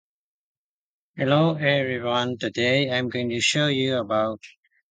Hello everyone. Today I'm going to show you about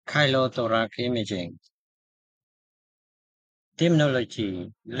Chylothorax Imaging.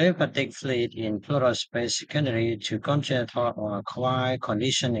 Terminology: lymphatic fluid in pleural space secondary to congenital or acquired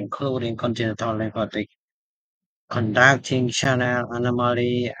condition including congenital lymphatic conducting channel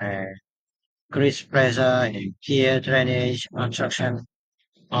anomaly and increased pressure in peer drainage obstruction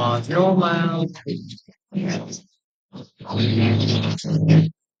or normal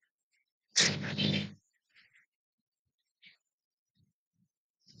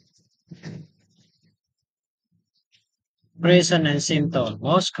present and symptoms.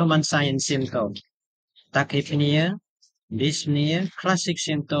 Most common sign and symptoms: tachypnea, dyspnea, classic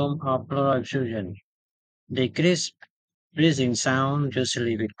symptom of pleural effusion. Decreased breathing sound,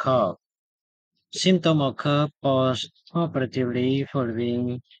 usually with cough. Symptom occur post-operatively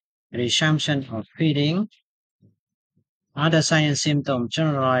following resumption of feeding. Other signs and symptoms: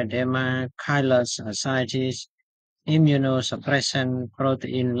 general edema, chylous ascites, immunosuppression,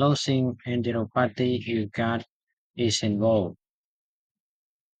 protein losing, enteropathy if gut is involved.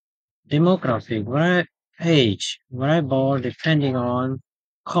 Demographic: age variable depending on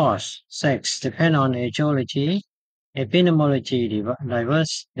cause, sex depend on etiology, epidemiology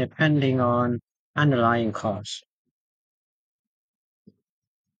diverse depending on underlying cause.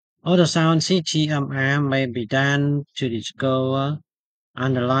 Ultrasound CT/MR may be done to discover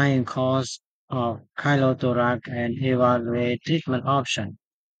underlying cause of chylothorax and evaluate treatment options.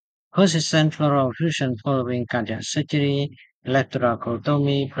 Persistent pleural effusion following cardiac surgery,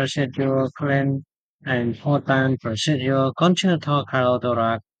 electrocutomy procedure, clean and important procedure, congenital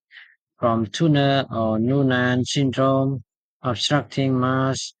chylothorax from Turner or Noonan syndrome, obstructing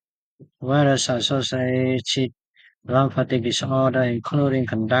mass, virus-associated lymphatic disorder, including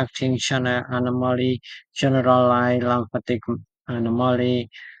conducting channel anomaly, generalized lymphatic anomaly,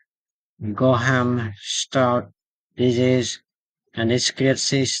 Gorham-Stout disease, and discrete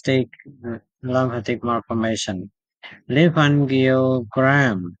cystic lymphatic malformation.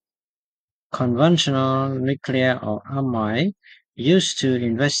 Lymphangiogram, conventional nuclear or MRI, used to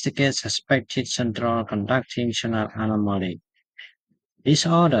investigate suspected central conducting channel anomaly.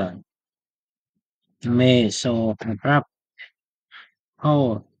 Disorder may show abrupt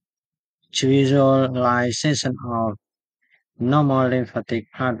or visualization of normal lymphatic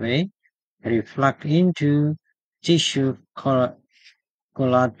pathway reflect into tissue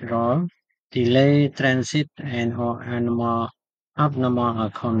collateral, delay transit, and or abnormal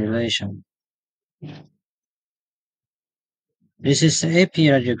accumulation. This is AP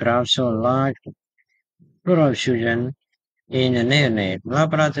radiograph show large pleural effusion in a neonate.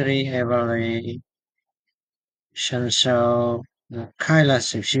 Laboratory evaluation show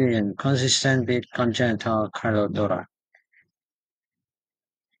chylous effusion consistent with congenital chylothorax.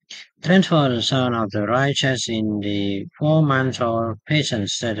 Transfer of the right chest in the 4-month-old patient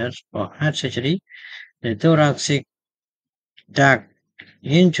status for heart surgery. The thoracic duct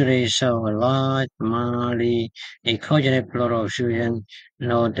injury show a large mildly echogenic pleural effusion.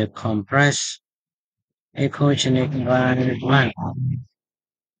 Note the compressed echogenic environment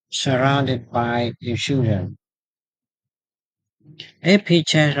surrounded by effusion. AP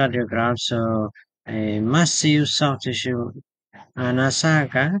chest radiograph show a massive soft tissue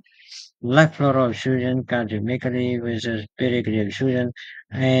anasaga, left pleural effusion, cardiomegaly versus peripheral effusion,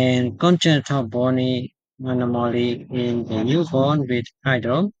 and congenital bony anomaly in the newborn with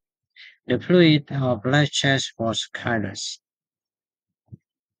hydro. The fluid of left chest was chylous.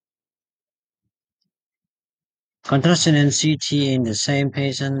 Contrasting in CT in the same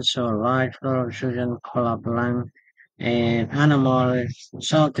patient saw right pleural effusion, collapsed lung, and anomaly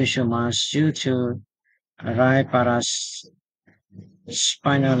soft tissue mass due to right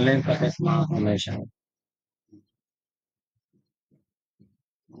spinal lymphatic malformation.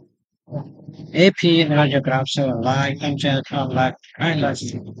 AP radiographs show light congenital black chylous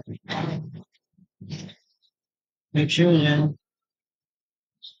effusion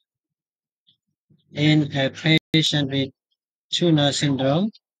in a patient with Turner syndrome.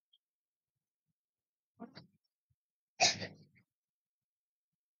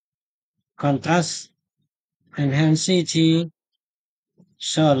 Contrast enhanced CT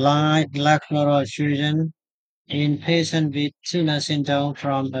show light black pleural effusion in patient with Turner syndrome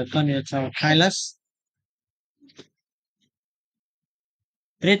from a congenital chylous.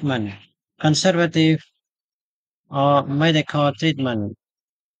 Treatment: conservative or medical treatment,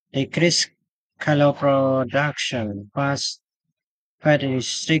 decrease caloproduction, fast fat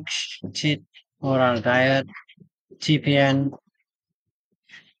restricted oral diet, TPN,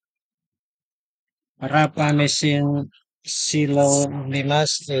 rapamycin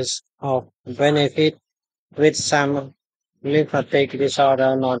Sirolimus is of benefit with some lymphatic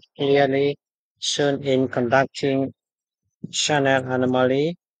disorder not clearly shown in conducting channel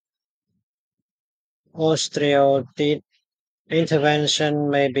anomaly. Osteoid intervention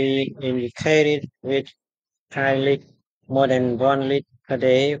may be indicated with high leak more than 1 leak a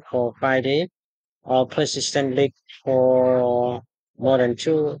day for 5 days or persistent leak for more than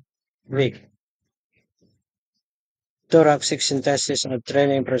 2 weeks. Thoracic synthesis or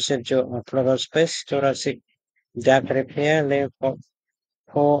training procedure of fluorospace, thoracic gap repair, venous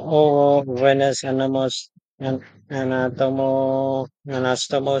and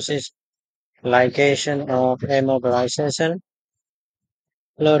anastomosis, ligation or immobilization,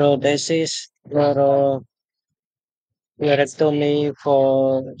 fluorodesis, fluorectomy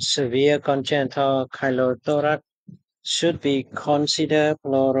for severe congenital chylothorax should be considered.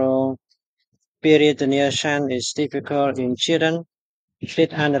 Fluoroperitoneation is difficult in children.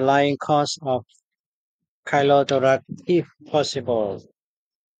 Treat underlying cause of chylothorax if possible.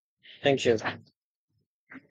 Thank you.